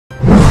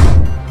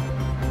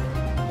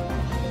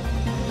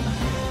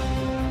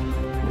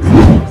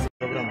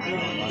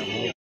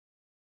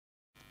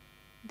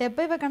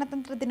70వ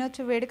గణతంత్ర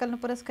దినోత్సవ వేడుకలను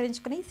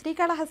పురస్కరించుకుని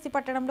శ్రీకాళహస్తి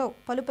పట్టణంలో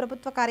పలు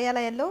ప్రభుత్వ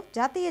కార్యాలయాల్లో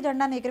జాతీయ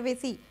జెండాను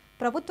ఎగురవేసి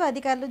ప్రభుత్వ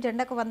అధికారులు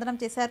జెండాకు వందనం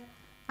చేశారు.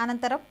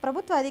 అనంతరం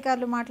ప్రభుత్వ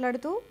అధికారులు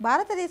మాట్లాడుతూ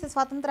భారతదేశ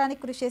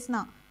స్వాతంత్రానికి కృషి చేసిన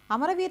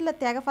అమరవీరుల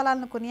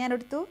త్యాగఫలాలను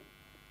కొనియాడుతూ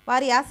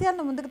వారి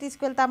ఆశయాలను ముందుకు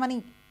తీసుకెళ్తామని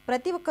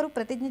ప్రతి ఒక్కరూ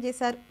ప్రతిజ్ఞ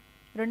చేశారు.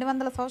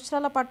 200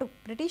 సంవత్సరాల పాటు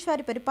బ్రిటిష్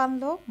వారి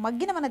పరిపాలనలో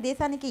మగ్గిన మన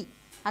దేశానికి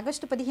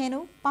ఆగస్టు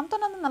 15,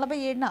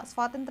 1947న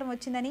స్వాతంత్రం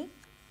వచ్చిందని,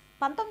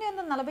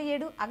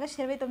 1947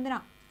 ఆగస్టు 29న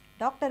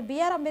డాక్టర్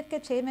బిఆర్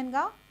అంబేద్కర్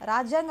చైర్మన్గా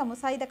రాజ్యాంగ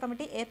ముసాయిదా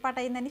కమిటీ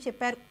ఏర్పాటైందని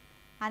చెప్పారు.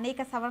 అనేక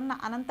సవరణ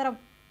అనంతరం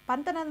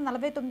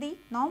 1949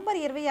 నవంబర్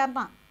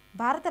 26న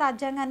భారత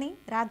రాజ్యాంగాన్ని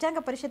రాజ్యాంగ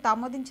పరిషత్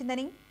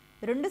ఆమోదించిందని,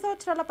 2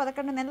 సంవత్సరాల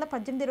 11 నెలల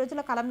 18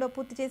 రోజుల కాలంలో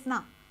పూర్తి చేసిన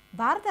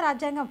భారత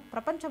రాజ్యాంగం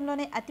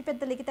ప్రపంచంలోనే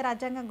అతిపెద్ద లిఖిత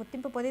రాజ్యాంగం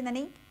గుర్తింపు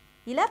పొందిందని,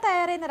 ఇలా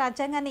తయారైన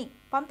రాజ్యాంగాన్ని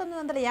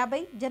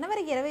 1950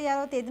 జనవరి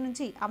 26వ తేదీ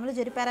నుంచి అమలు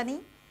జరిపారని,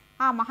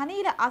 ఆ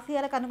మహనీయుల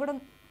ఆశయాలకు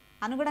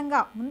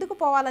అనుగుణంగా ముందుకు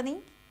పోవాలని,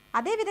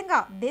 అదేవిధంగా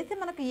దేశం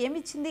మనకు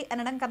ఏమిచ్చింది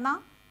అనడం కన్నా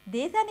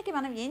దేశానికి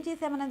మనం ఏం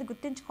చేశామన్నది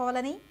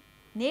గుర్తుంచుకోవాలని,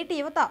 నేటి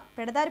యువత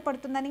పెడదారి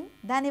పడుతుందని,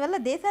 దానివల్ల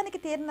దేశానికి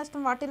తీరని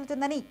నష్టం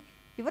వాటిల్లుతుందని,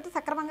 యువత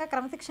సక్రమంగా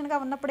క్రమశిక్షణగా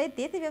ఉన్నప్పుడే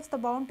దేశ వ్యవస్థ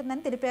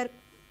బాగుంటుందని తెలిపారు.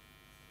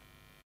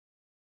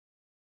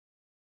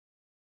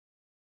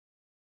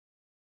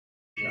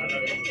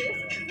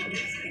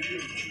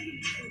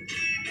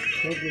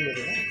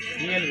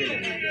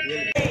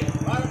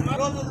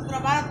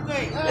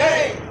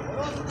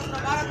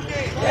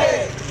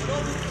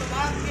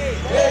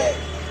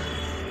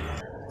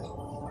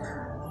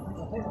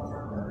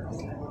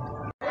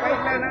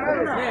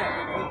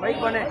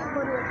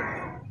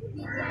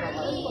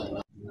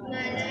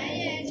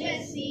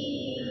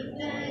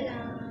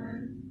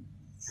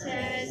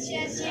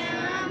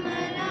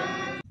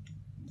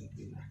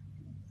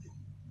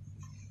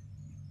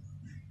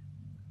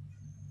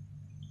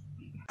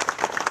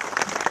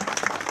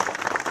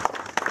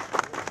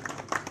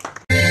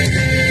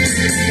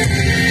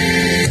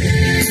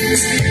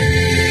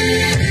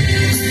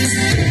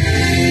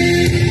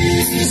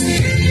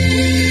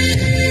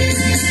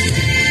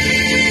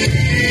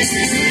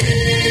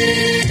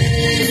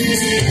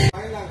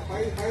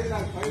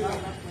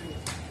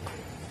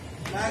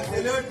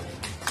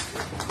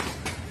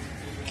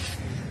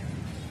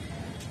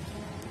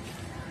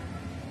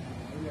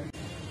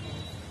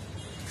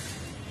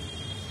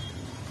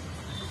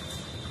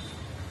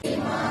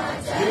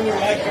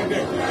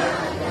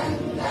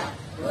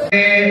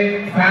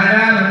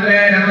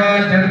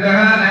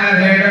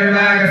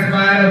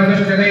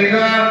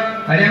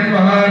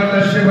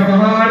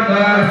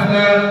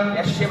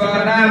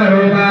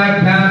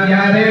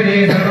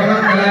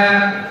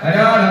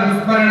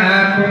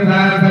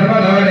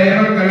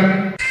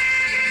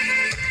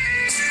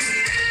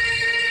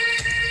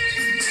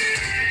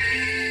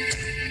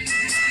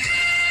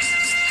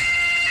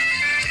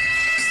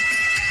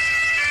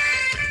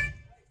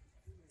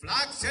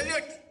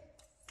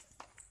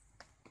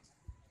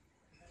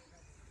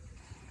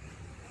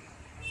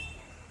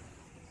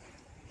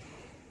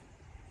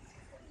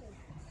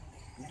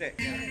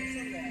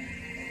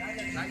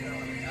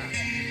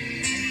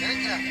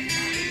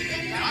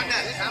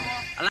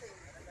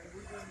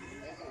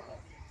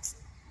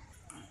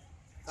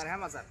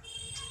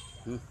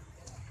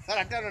 సార్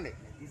అంటారండి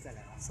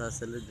సార్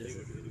సెల్యూట్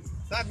చేశారు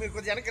సార్, మీరు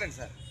కొద్దిగా వెనక్కి రండి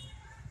sir.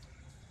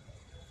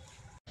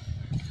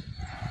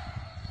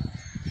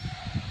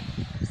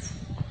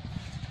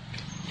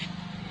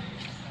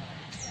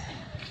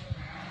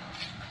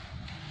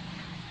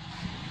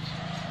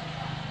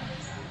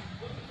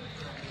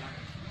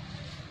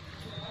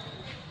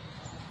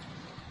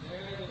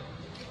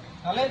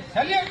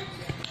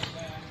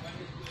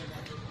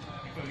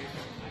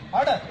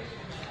 Order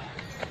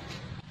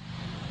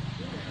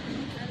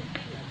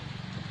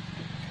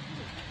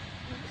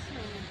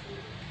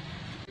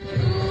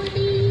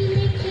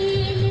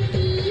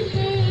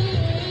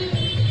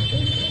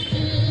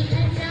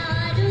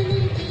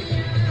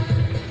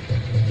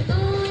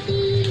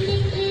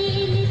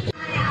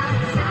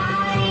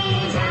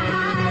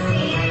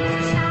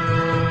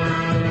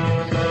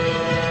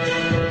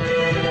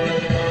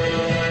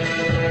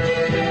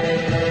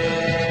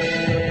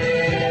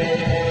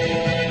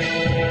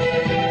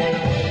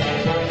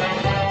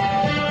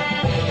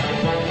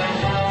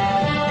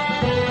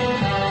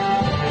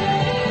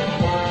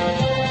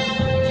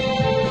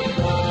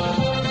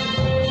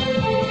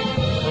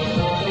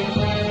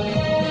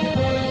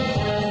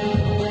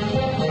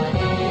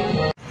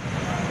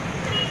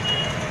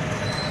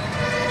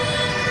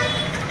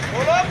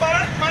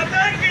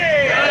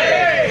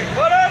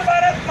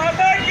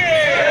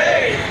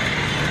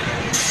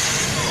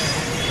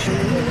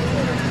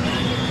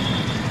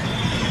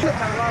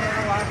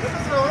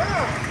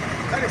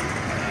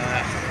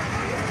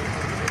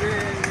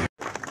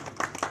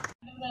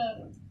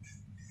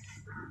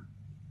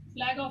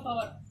flag of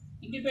our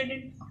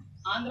independent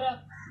Andhra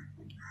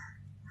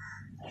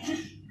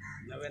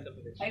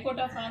High Court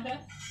of Andhra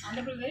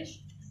Pradesh.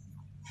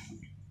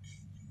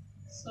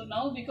 So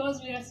now because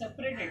we are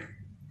separated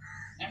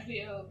and we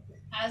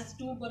as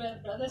two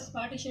brothers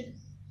partition,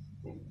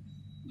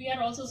 we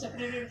are also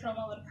separated from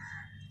our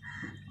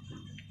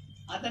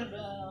other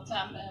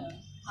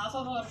half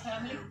of our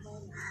family.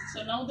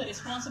 So now the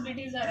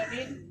responsibilities are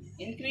again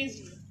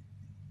increased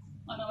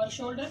on our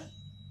shoulder.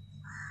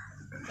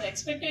 The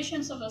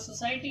expectations of the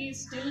society is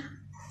still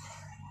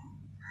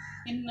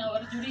in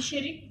our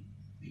judiciary.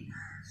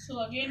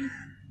 So again,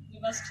 we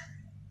must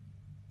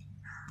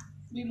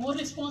be more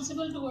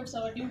responsible towards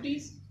our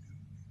duties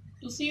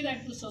to see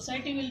that the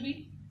society will be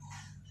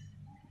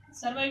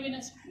survive in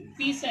a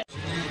peace.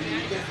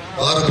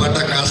 వారు పడ్డ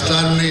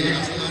కష్టాన్ని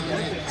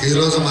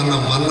ఈరోజు మనం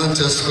మన్నం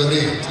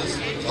చేసుకొని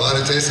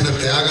వారు చేసిన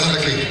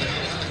త్యాగాలకి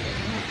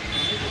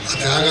ఆ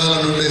త్యాగాల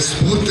నుండి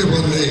స్ఫూర్తి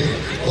పొంది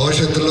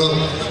భవిష్యత్తులో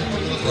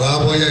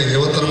రాబోయే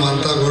యువతరం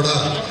అంతా కూడా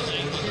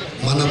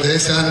మన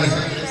దేశాన్ని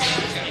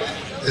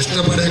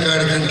ఇష్టపడే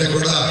కాడి కంటే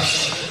కూడా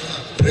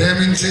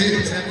ప్రేమించి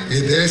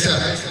ఈ దేశ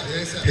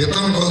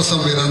హితం కోసం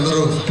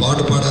మీరందరూ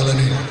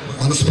పాటుపడాలని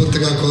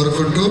మనస్ఫూర్తిగా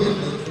కోరుకుంటూ,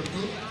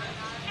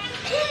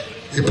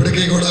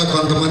 ఇప్పటికీ కూడా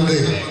కొంతమంది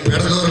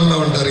పెడదూరంలో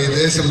ఉంటారు. ఈ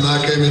దేశం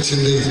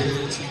నాకేమిచ్చింది,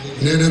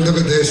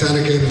 నేనెందుకు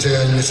దేశానికి ఏం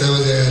చేయాలి, సేవ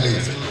చేయాలి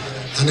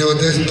అనే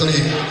ఉద్దేశంతో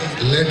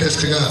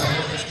లేటెస్ట్గా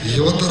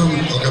యువతరం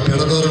ఒక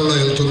పెడదూరంలో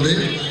వెళ్తుంది.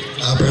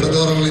 ఆ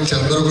పెడదూరం నుంచి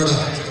అందరూ కూడా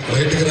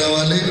బయటికి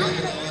రావాలి,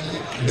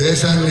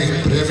 దేశాన్ని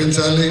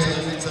ప్రేమించాలి,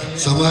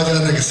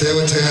 సమాజానికి సేవ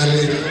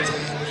చేయాలి.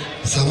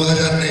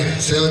 సమాజాన్ని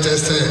సేవ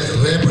చేస్తే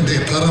రేపటి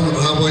తరం,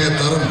 రాబోయే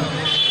తరం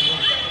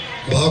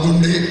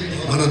బాగుండి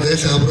మన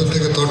దేశ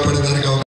అభివృద్ధికి తోడ్పడేదానికి